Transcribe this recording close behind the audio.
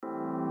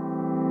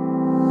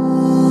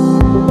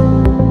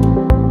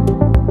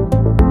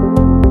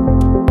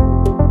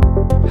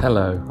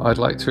I'd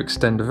like to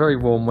extend a very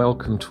warm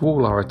welcome to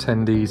all our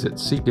attendees at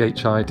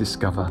CPHI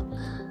Discover.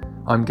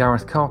 I'm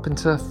Gareth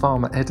Carpenter,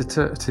 Farmer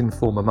Editor at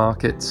Informa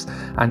Markets,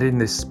 and in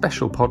this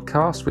special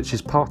podcast, which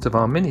is part of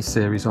our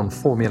mini-series on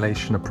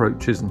formulation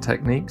approaches and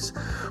techniques,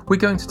 we're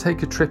going to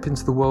take a trip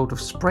into the world of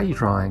spray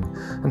drying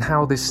and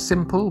how this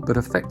simple but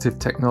effective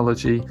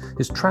technology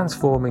is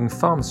transforming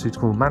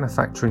pharmaceutical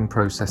manufacturing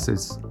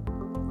processes.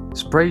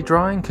 Spray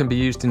drying can be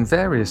used in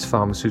various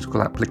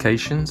pharmaceutical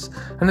applications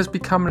and has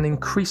become an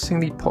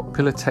increasingly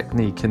popular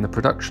technique in the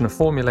production of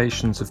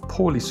formulations of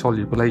poorly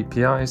soluble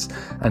APIs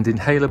and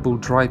inhalable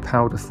dry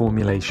powder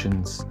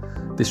formulations.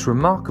 This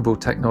remarkable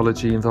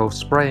technology involves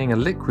spraying a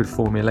liquid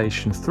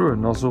formulation through a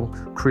nozzle,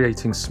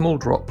 creating small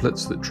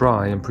droplets that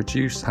dry and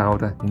produce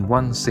powder in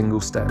one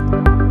single step.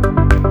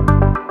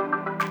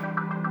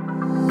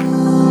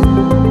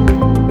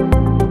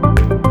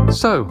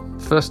 So,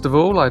 first of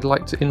all, I'd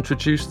like to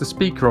introduce the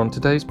speaker on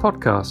today's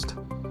podcast.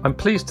 I'm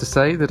pleased to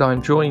say that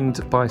I'm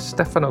joined by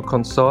Stefano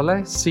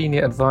Console,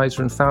 Senior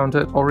Advisor and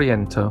Founder at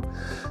Oriento.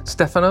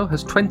 Stefano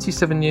has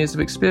 27 years of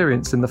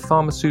experience in the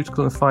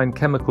pharmaceutical and fine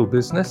chemical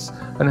business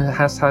and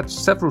has had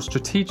several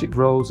strategic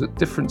roles at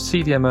different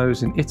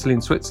CDMOs in Italy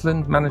and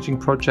Switzerland, managing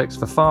projects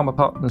for pharma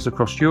partners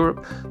across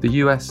Europe, the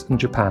US and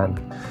Japan.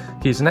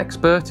 He is an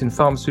expert in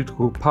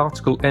pharmaceutical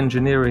particle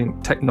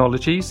engineering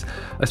technologies,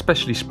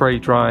 especially spray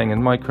drying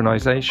and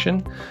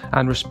micronization,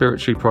 and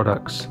respiratory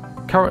products.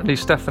 Currently,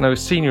 Stefano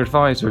is Senior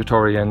Advisor at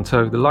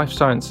Oriento, the life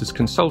sciences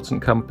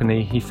consultant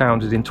company he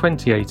founded in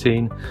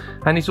 2018,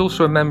 and he's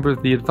also a member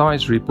of the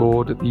advisory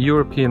board at the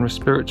European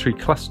Respiratory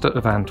Cluster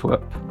of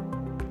Antwerp.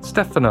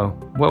 Stefano,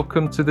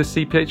 welcome to the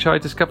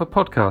CPHI Discover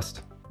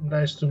podcast.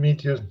 Nice to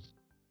meet you.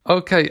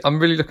 Okay, I'm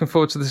really looking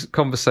forward to this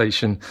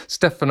conversation.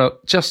 Stefano,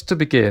 just to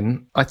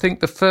begin, I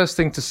think the first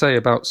thing to say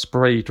about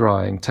spray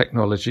drying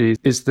technology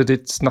is that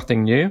it's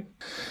nothing new.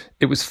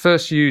 It was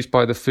first used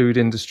by the food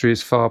industry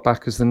as far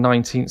back as the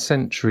 19th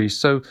century.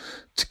 So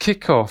to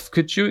kick off,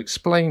 could you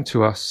explain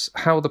to us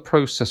how the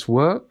process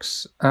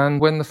works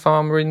and when the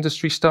pharma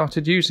industry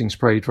started using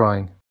spray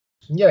drying?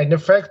 Yeah, in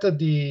effect,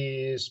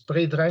 the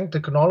spray drying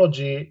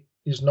technology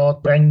is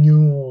not brand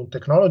new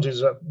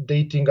technologies,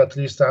 dating at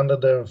least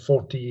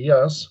 140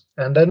 years,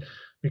 and then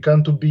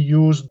began to be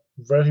used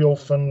very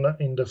often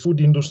in the food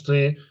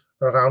industry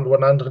around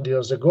 100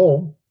 years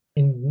ago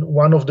in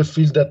one of the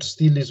fields that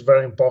still is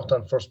very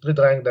important for spray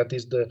drying, that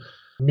is the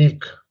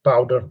milk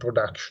powder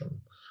production.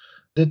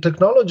 The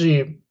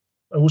technology,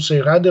 I would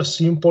say, rather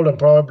simple, and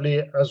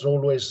probably, as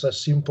always,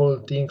 simple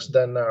things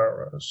then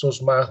are so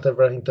smart and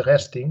very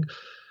interesting.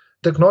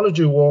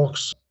 Technology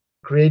works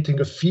creating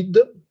a feed,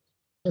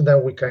 and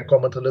then we can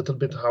comment a little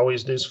bit how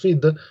is this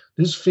feed.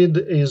 This feed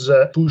is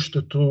pushed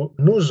to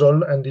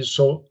nozzle and is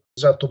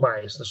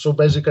atomized. So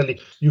basically,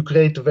 you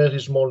create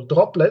very small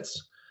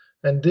droplets,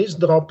 and these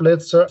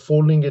droplets are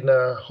falling in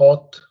a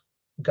hot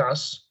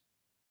gas,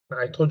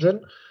 nitrogen,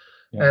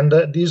 and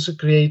these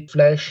create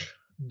flash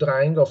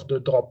drying of the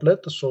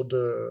droplet. So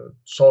the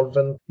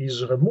solvent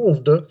is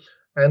removed,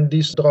 and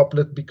this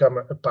droplet become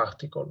a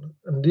particle.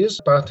 And this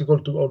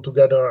particle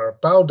altogether are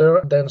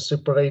powder, then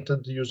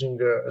separated using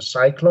a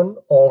cyclone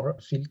or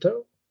filter,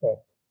 or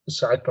a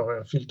cyclone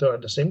and filter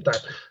at the same time.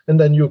 And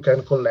then you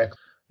can collect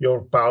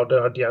your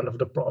powder at the end of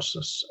the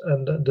process.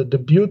 And the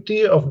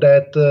beauty of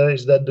that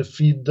is that the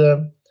feed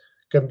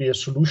can be a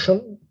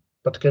solution,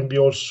 but can be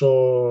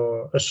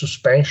also a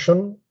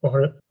suspension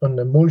or an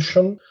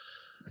emulsion.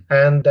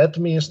 And that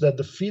means that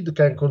the feed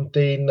can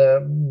contain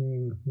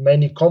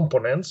many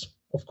components.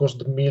 Of course,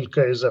 the milk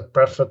is a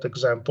perfect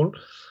example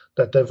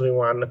that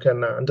everyone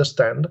can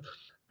understand.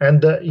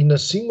 And in a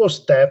single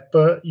step,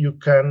 you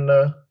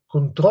can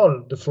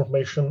control the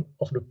formation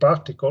of the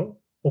particle,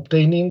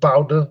 obtaining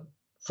powder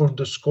for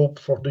the scope,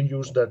 for the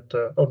use that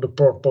or the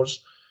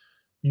purpose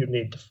you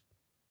need.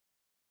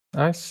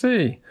 I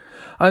see.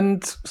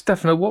 And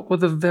Stefano, what were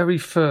the very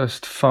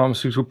first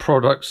pharmaceutical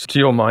products, to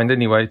your mind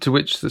anyway, to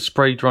which the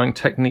spray drying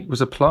technique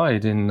was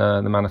applied in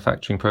the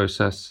manufacturing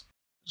process?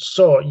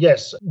 So,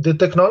 yes, the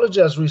technology,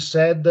 as we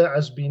said,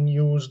 has been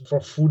used for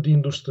food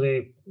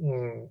industry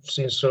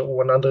since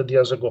 100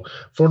 years ago.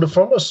 For the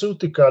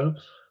pharmaceutical,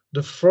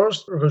 the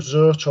first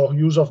research or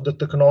use of the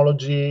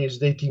technology is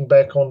dating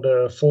back on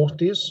the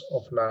 40s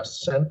of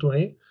last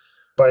century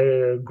by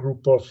a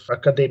group of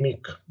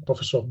academic.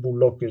 Professor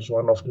Bullock is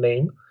one of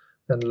name,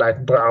 and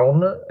like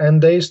Brown, and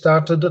they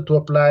started to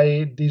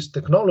apply this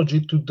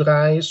technology to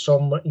dry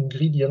some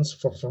ingredients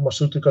for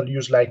pharmaceutical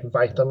use, like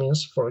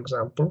vitamins, for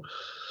example,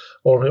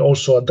 or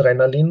also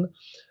adrenaline,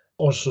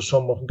 also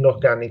some of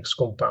inorganics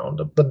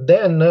compound. But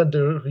then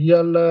the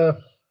real,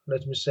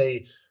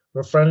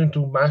 referring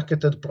to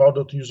marketed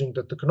product using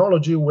the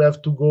technology, we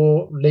have to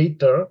go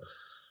later,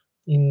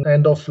 in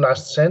end of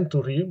last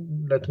century,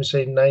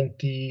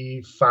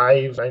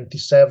 95,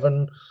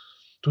 97,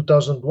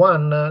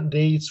 2001,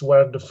 dates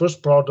where the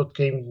first product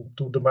came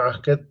to the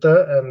market.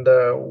 And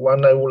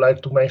one I would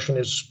like to mention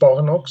is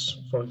Sporanox,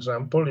 for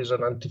example, is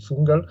an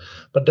antifungal.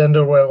 But then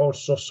there were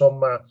also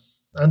some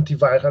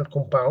antiviral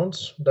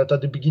compounds that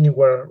at the beginning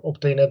were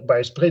obtained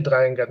by spray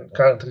drying and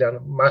currently are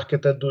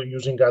marketed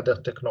using other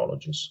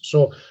technologies.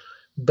 So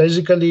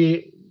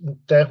basically, in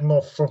terms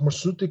of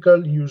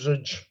pharmaceutical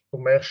usage,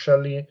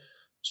 commercially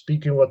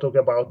speaking, we're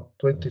talking about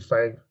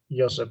 25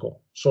 years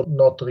ago. So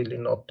not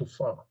too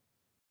far.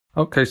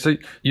 Okay, so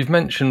you've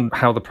mentioned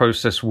how the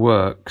process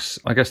works.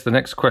 I guess the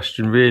next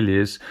question really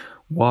is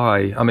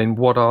why? I mean,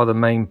 what are the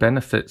main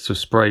benefits of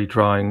spray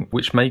drying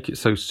which make it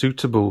so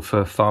suitable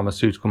for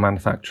pharmaceutical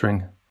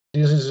manufacturing?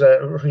 This is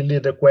really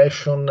the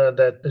question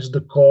that is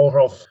the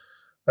core of,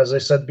 as I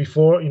said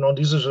before,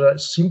 this is a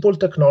simple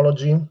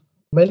technology.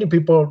 Many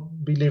people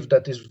believe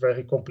that it's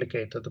very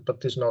complicated,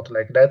 but it's not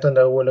like that, and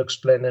I will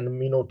explain in a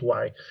minute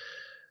why.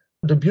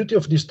 The beauty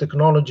of this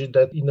technology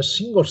that in a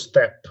single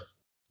step,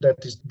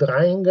 that is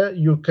drying,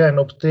 you can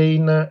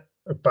obtain a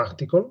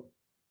particle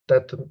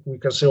that we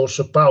can say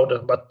also powder,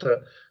 but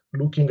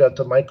looking at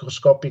a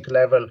microscopic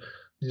level,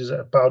 this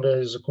powder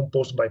is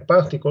composed by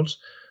particles,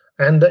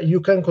 and you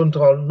can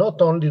control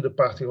not only the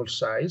particle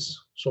size,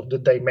 so the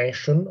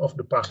dimension of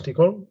the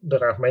particle.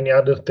 There are many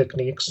other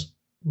techniques.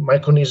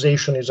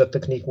 Micronization is a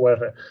technique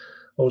where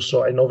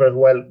also I know very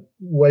well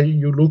where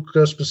you look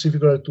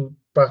specifically to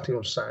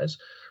particle size,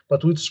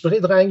 but with spray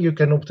drying you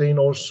can obtain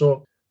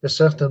also a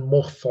certain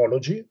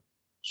morphology.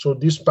 So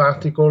this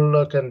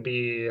particle can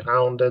be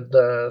rounded,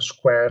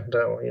 squared,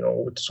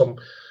 with some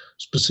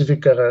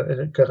specific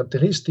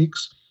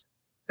characteristics.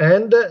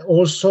 And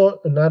also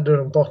another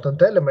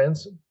important element,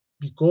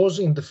 because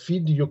in the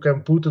feed you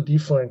can put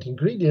different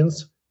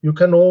ingredients, you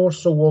can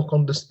also work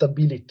on the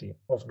stability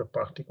of the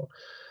particle.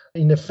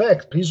 In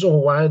effect, the reason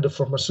why the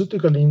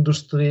pharmaceutical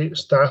industry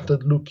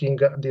started looking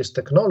at this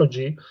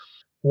technology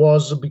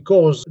was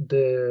because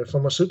the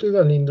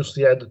pharmaceutical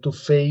industry had to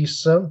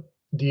face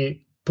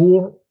the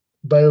poor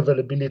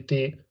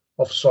bioavailability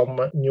of some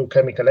new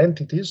chemical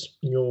entities,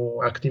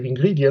 new active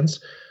ingredients.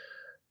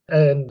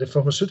 And the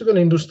pharmaceutical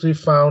industry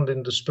found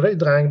in the spray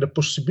drying the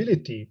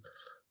possibility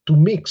to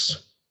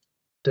mix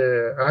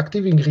the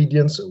active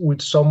ingredients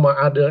with some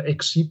other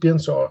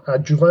excipients or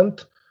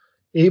adjuvant,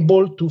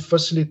 able to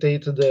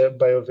facilitate the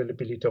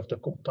bioavailability of the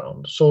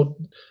compound. So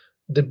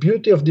the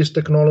beauty of this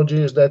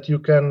technology is that you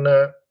can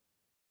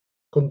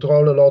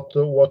control a lot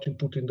what you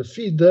put in the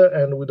feed,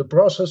 and with the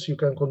process you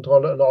can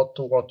control a lot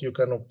what you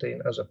can obtain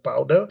as a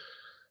powder,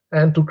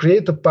 and to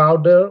create a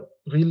powder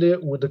really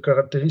with the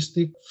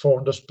characteristic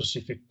for the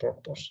specific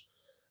purpose.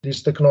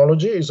 This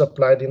technology is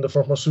applied in the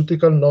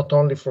pharmaceutical, not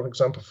only, for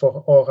example,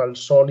 for oral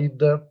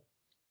solid,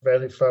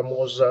 very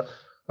famous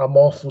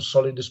amorphous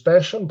solid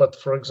dispersion, but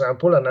for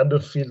example, another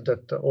field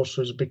that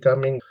also is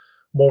becoming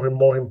more and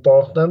more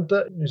important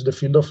is the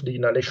field of the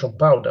inhalation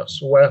powders,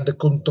 where the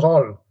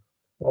control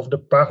of the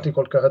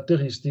particle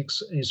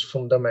characteristics is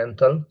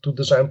fundamental to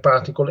design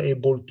particle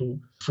able to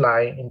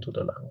fly into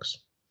the lungs.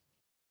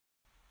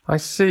 I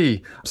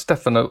see.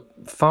 Stefano,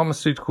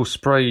 pharmaceutical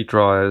spray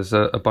dryers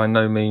are by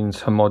no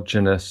means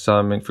homogeneous.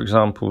 I mean, for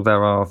example,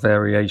 there are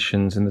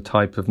variations in the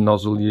type of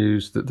nozzle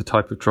used, the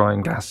type of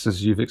drying gas,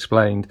 as you've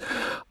explained.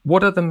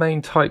 What are the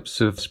main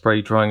types of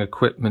spray drying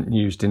equipment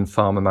used in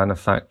pharma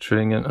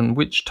manufacturing, and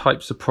which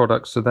types of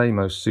products are they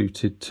most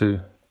suited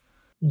to?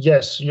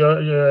 Yes,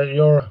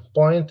 your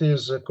point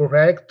is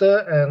correct.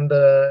 And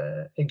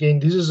again,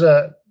 this is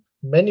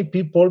many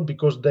people,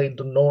 because they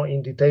don't know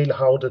in detail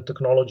how the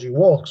technology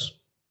works,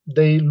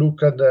 they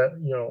look at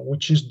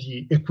which is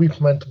the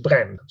equipment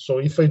brand. So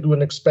if I do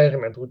an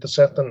experiment with a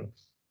certain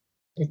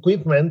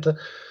equipment,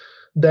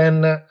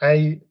 then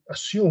I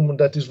assume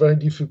that it's very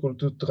difficult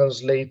to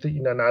translate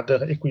in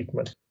another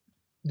equipment.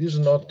 This is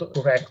not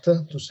correct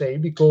to say,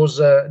 because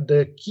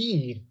the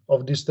key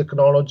of this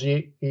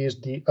technology is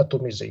the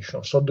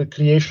atomization, so the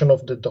creation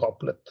of the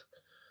droplet.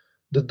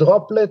 The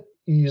droplet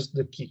is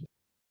the key.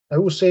 I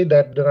would say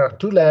that there are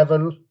two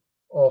levels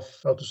of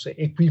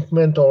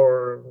equipment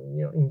or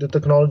in the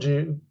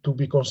technology to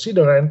be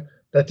considered.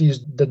 That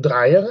is the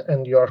dryer,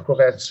 and you are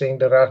correct saying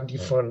there are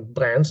different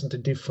brands,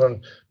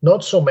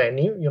 not so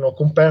many.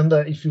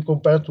 If you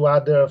compare to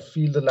other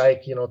fields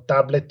like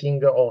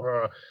tableting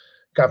or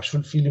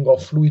capsule filling or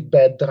fluid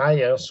bed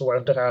dryers,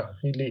 where there are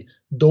really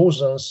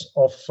dozens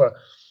of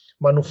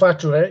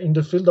manufacturers. In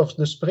the field of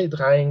the spray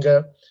drying,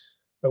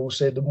 I would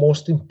say the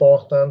most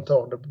important,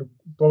 or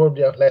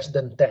probably are less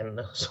than 10.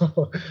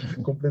 So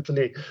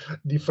completely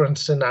different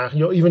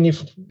scenario, even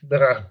if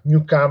there are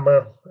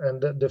newcomers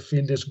and the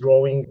field is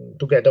growing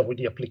together with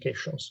the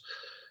applications.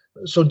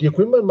 So the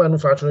equipment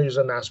manufacturing is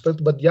an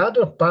aspect, but the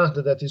other part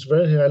that is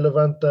very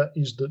relevant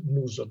is the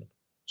nozzle.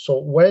 So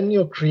when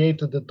you create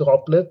the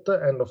droplet,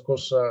 and of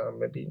course,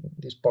 maybe in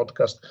this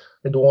podcast,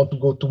 I don't want to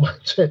go too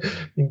much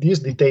in this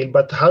detail,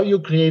 but how you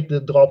create the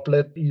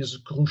droplet is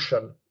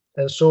crucial.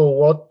 And so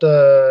what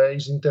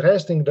is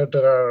interesting, that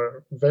there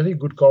are very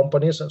good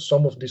companies, and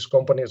some of these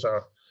companies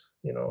are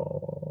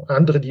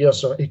 100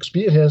 years of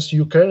experience.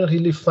 You can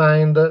really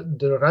find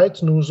the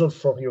right nozzle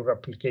for your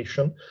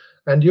application,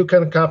 and you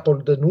can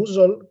couple the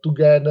nozzle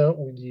together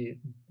with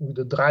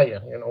the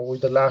dryer,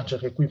 with the larger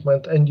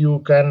equipment, and you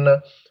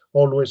can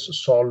always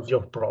solve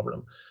your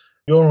problem.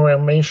 You were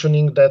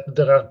mentioning that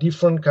there are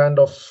different kind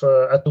of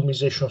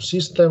atomization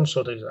systems.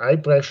 So there's high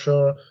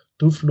pressure,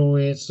 two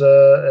fluids,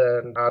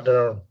 and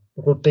other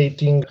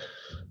rotating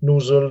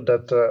nozzle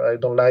that I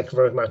don't like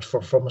very much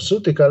for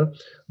pharmaceutical,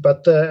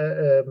 but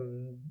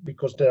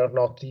because they are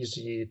not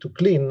easy to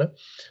clean.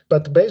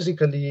 But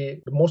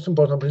basically, the most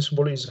important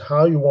principle is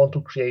how you want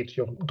to create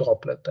your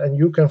droplet, and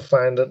you can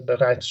find the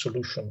right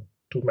solution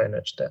to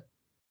manage that.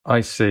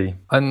 I see.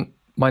 And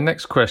my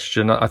next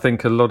question, I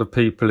think a lot of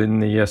people in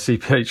the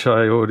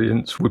CPHI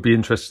audience would be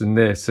interested in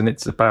this, and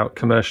it's about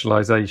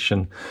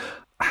commercialization.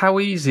 How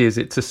easy is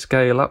it to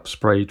scale up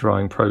spray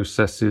drying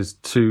processes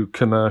to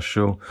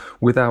commercial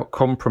without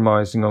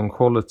compromising on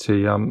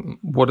quality?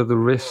 What are the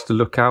risks to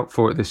look out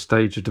for at this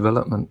stage of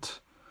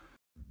development?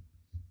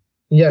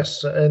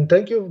 Yes, and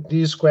thank you.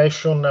 This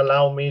question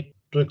allow me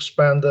to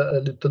expand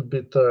a little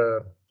bit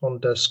on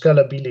the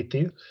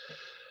scalability.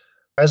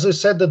 As I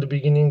said at the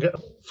beginning,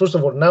 first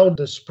of all, now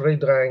the spray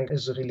drying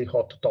is a really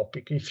hot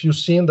topic. If you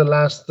see in the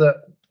last,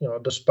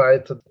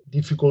 despite the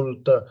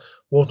difficult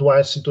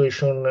worldwide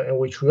situation in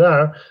which we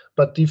are,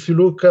 but if you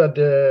look at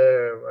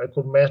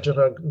the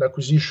merger and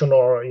acquisition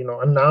or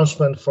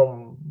announcement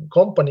from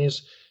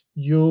companies,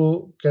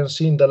 you can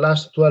see in the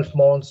last 12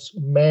 months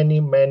many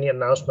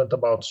announcements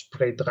about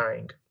spray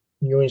drying,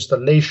 new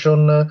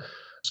installation,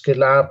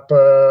 scale up,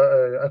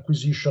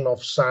 acquisition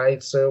of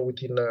sites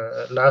within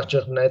a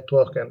larger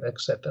network, and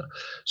etc.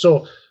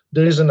 So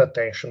there is an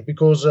attention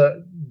because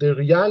the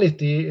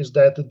reality is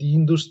that the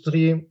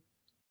industry,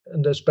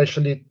 and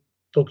especially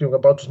talking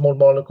about small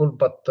molecule,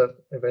 but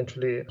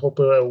eventually hope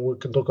we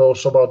can talk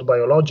also about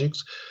biologics,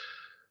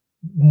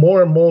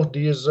 more and more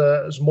these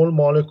small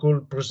molecule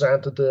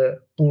present the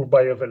poor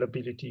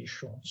bioavailability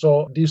issue.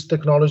 So this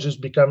technology is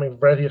becoming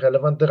very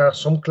relevant. There are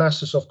some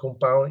classes of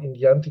compound in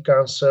the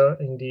anti-cancer,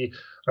 in the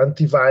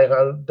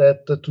antiviral,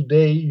 that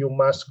today you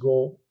must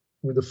go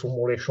with the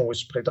formulation with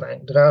spray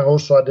drying. There are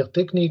also other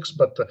techniques,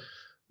 but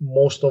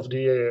most of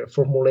the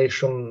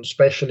formulation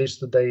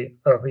specialists, they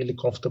are really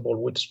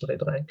comfortable with spray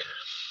drying.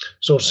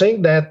 So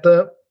saying that,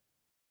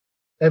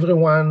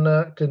 everyone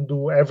can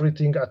do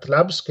everything at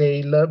lab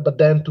scale, but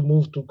then to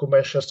move to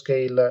commercial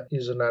scale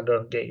is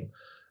another game.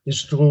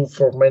 It's true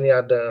for many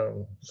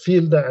other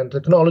fields and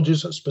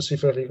technologies,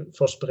 specifically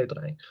for spray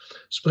drying.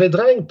 Spray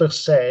drying per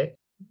se,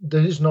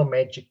 there is no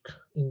magic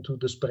into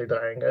the spray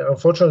drying.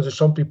 Unfortunately,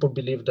 some people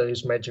believe there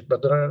is magic,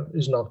 but there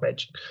is not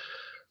magic.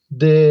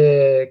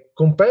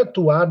 Compared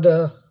to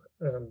other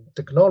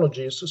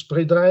technologies,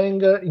 spray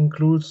drying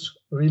includes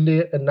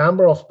really a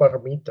number of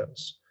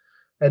parameters.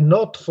 And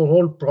not for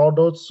all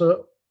products,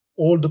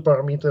 all the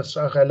parameters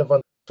are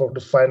relevant for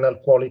the final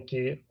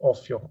quality of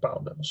your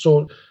powder.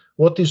 So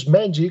what is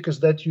magic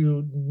is that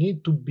you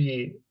need to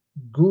be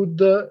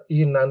good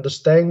in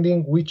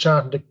understanding which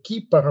are the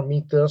key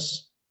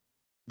parameters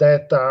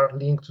that are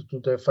linked to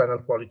the final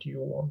quality you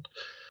want,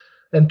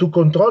 and to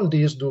control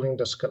this during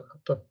the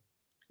scale-up.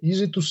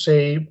 Easy to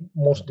say,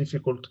 most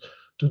difficult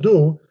to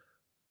do,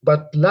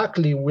 but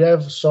luckily we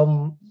have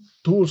some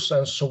tools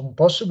and some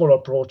possible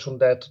approach on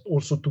that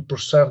also to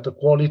preserve the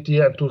quality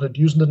and to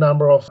reduce the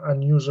number of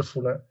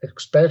unuseful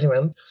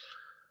experiments.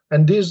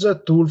 And this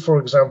tool, for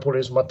example,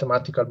 is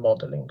mathematical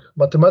modeling.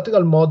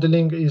 Mathematical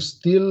modeling is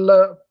still,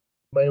 in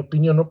my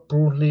opinion,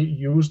 poorly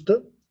used.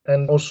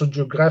 And also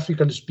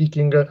geographically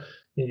speaking,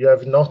 you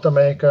have North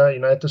America,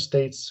 United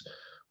States,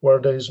 where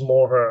there is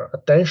more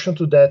attention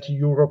to that.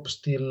 Europe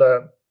still,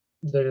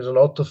 there is a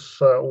lot of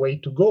way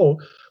to go.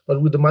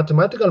 But with the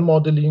mathematical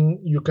modeling,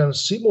 you can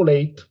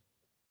simulate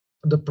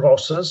the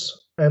process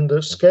and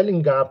the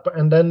scaling up,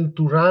 and then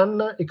to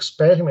run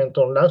experiment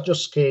on larger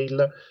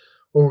scale,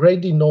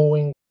 already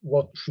knowing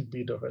what should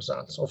be the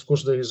results. Of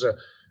course, there is a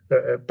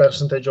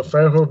percentage of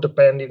error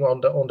depending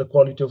on the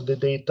quality of the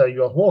data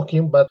you are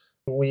working, but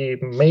we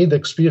made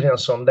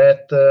experience on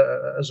that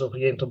as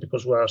Oriento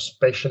because we are a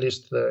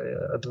specialist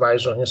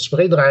advisor in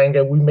spray drying,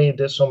 and we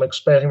made some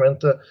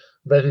experiment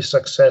very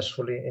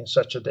successfully in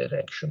such a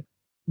direction.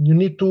 You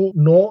need to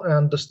know and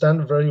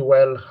understand very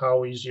well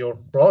how is your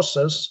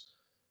process,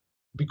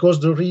 because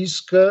the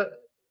risk,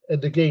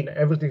 and again,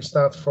 everything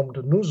starts from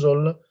the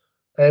nozzle.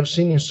 I have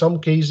seen in some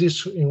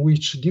cases in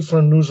which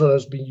different nozzle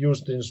has been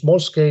used in small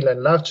scale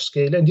and large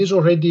scale, and this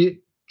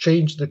already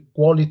changed the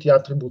quality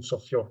attributes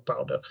of your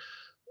powder.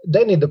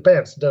 Then it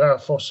depends. There are,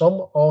 for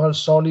some oral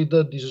solid,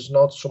 this is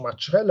not so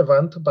much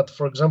relevant, but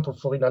for example,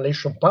 for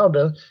inhalation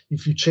powder,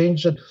 if you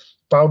change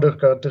powder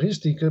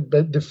characteristic,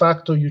 de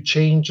facto you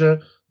change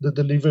the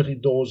delivery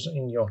dose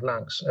in your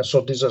lungs. And so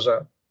this has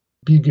a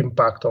big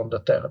impact on the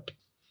therapy.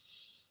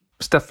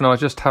 Stefano, I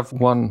just have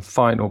one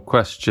final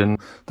question.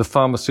 The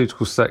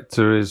pharmaceutical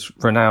sector is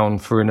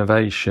renowned for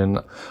innovation.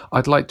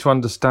 I'd like to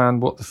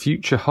understand what the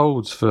future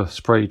holds for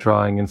spray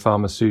drying in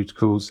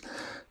pharmaceuticals.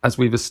 As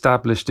we've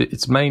established,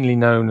 it's mainly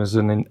known as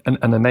an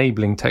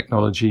enabling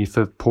technology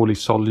for poorly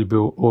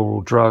soluble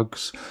oral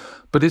drugs.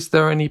 But is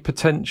there any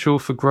potential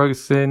for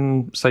growth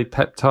in, say,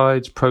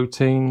 peptides,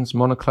 proteins,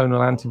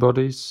 monoclonal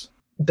antibodies?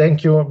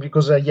 Thank you,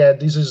 because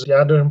this is the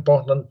other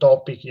important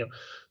topic here.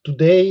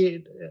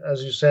 Today,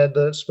 as you said,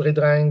 spray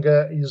drying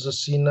is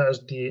seen as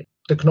the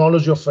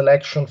technology of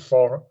election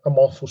for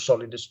amorphous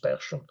solid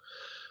dispersion.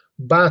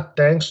 But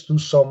thanks to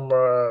some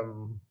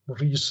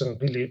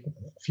recently,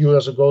 a few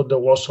years ago, there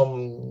was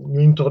some new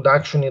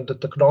introduction in the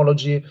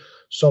technology,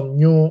 some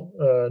new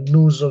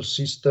nozzle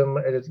system,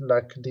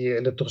 like the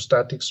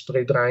electrostatic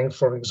spray drying,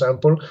 for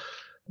example,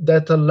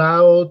 that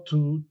allow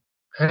to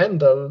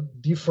handle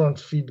different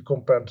feed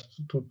compared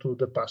to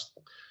the past.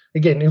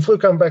 Again, if we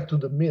come back to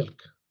the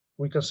milk,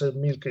 we can say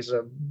milk is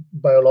a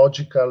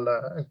biological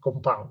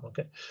compound,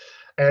 okay?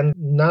 And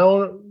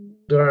now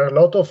there are a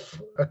lot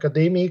of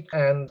academic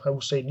and I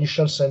would say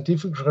initial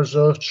scientific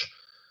research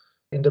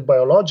in the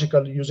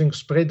biological using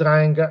spray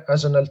drying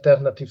as an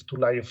alternative to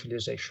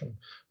lyophilization.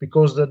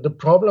 Because the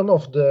problem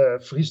of the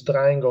freeze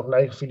drying or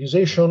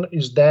lyophilization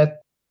is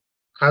that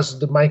as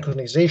the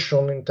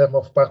micronization in terms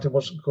of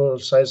particle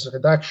size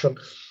reduction,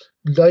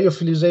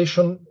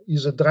 lyophilization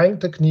is a drying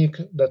technique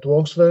that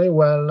works very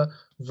well,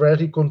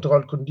 very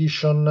controlled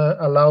condition,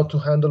 allowed to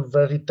handle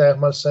very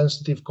thermal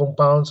sensitive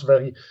compounds,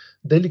 very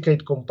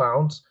delicate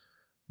compounds.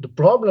 The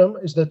problem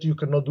is that you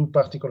cannot do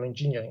particle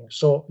engineering.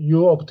 So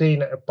you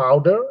obtain a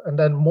powder, and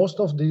then most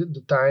of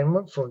the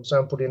time, for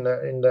example, in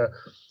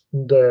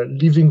the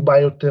living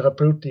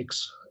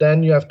biotherapeutics,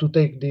 then you have to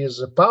take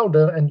this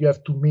powder and you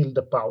have to mill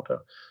the powder.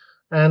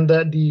 And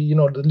the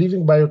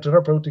living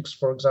biotherapeutics,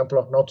 for example,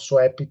 are not so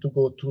happy to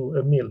go to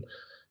a mill.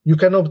 You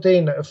can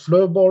obtain a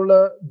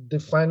flowable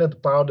defined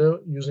powder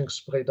using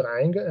spray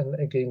drying. And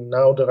again,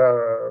 now there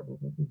are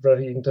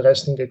very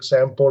interesting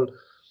examples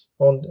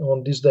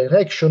on this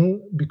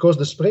direction, because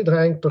the spray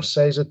drying per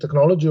se is a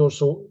technology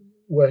also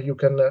where you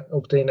can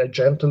obtain a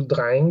gentle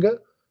drying,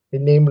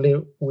 and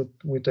namely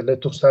with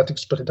electrostatic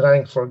spray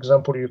drying, for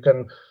example, you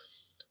can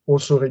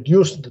also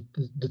reduce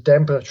the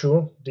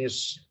temperature.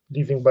 These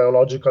living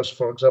biologicals,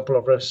 for example,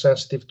 are very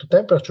sensitive to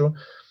temperature,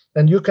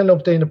 and you can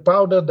obtain a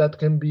powder that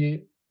can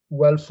be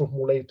well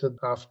formulated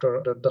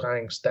after the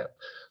drying step.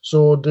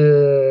 So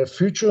the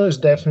future is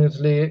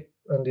definitely,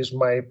 and is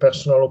my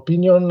personal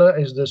opinion,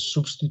 is the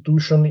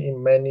substitution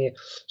in many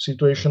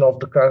situations of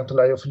the current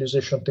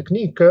lyophilization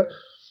technique,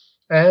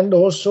 and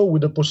also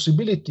with the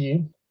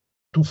possibility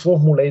to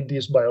formulate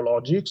these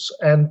biologics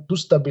and to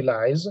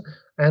stabilize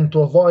and to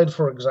avoid,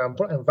 for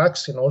example, and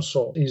vaccine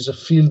also is a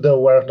field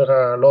where there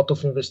are a lot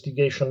of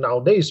investigation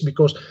nowadays,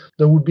 because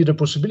there would be the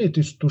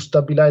possibility to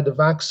stabilize the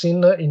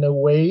vaccine in a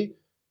way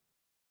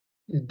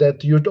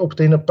that you'd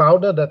obtain a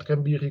powder that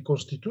can be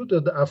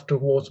reconstituted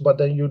afterwards, but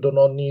then you do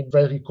not need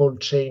very cold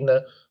chain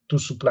to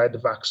supply the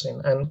vaccine.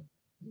 And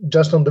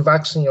just on the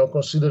vaccine, you're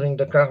considering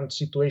the current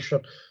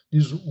situation,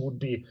 this would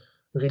be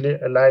really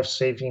a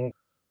life-saving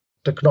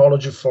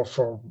technology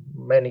for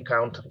many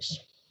countries.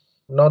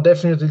 Now,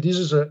 definitely, this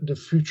is the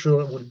future,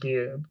 will be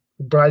a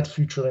bright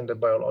future in the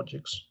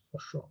biologics, for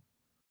sure.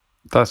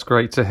 That's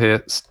great to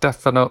hear.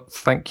 Stefano,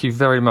 thank you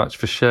very much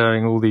for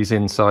sharing all these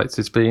insights.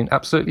 It's been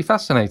absolutely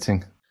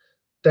fascinating.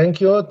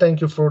 Thank you.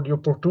 Thank you for the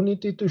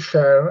opportunity to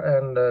share,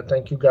 and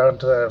thank you,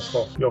 Gard,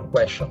 for your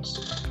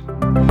questions.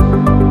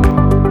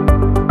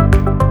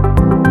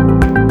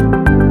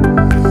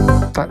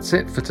 That's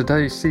it for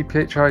today's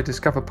CPHI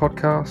Discover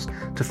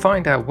podcast. To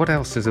find out what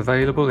else is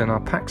available in our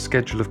packed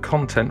schedule of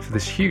content for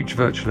this huge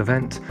virtual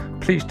event,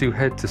 please do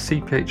head to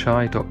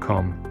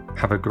cphi.com.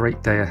 Have a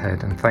great day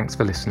ahead, and thanks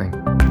for listening.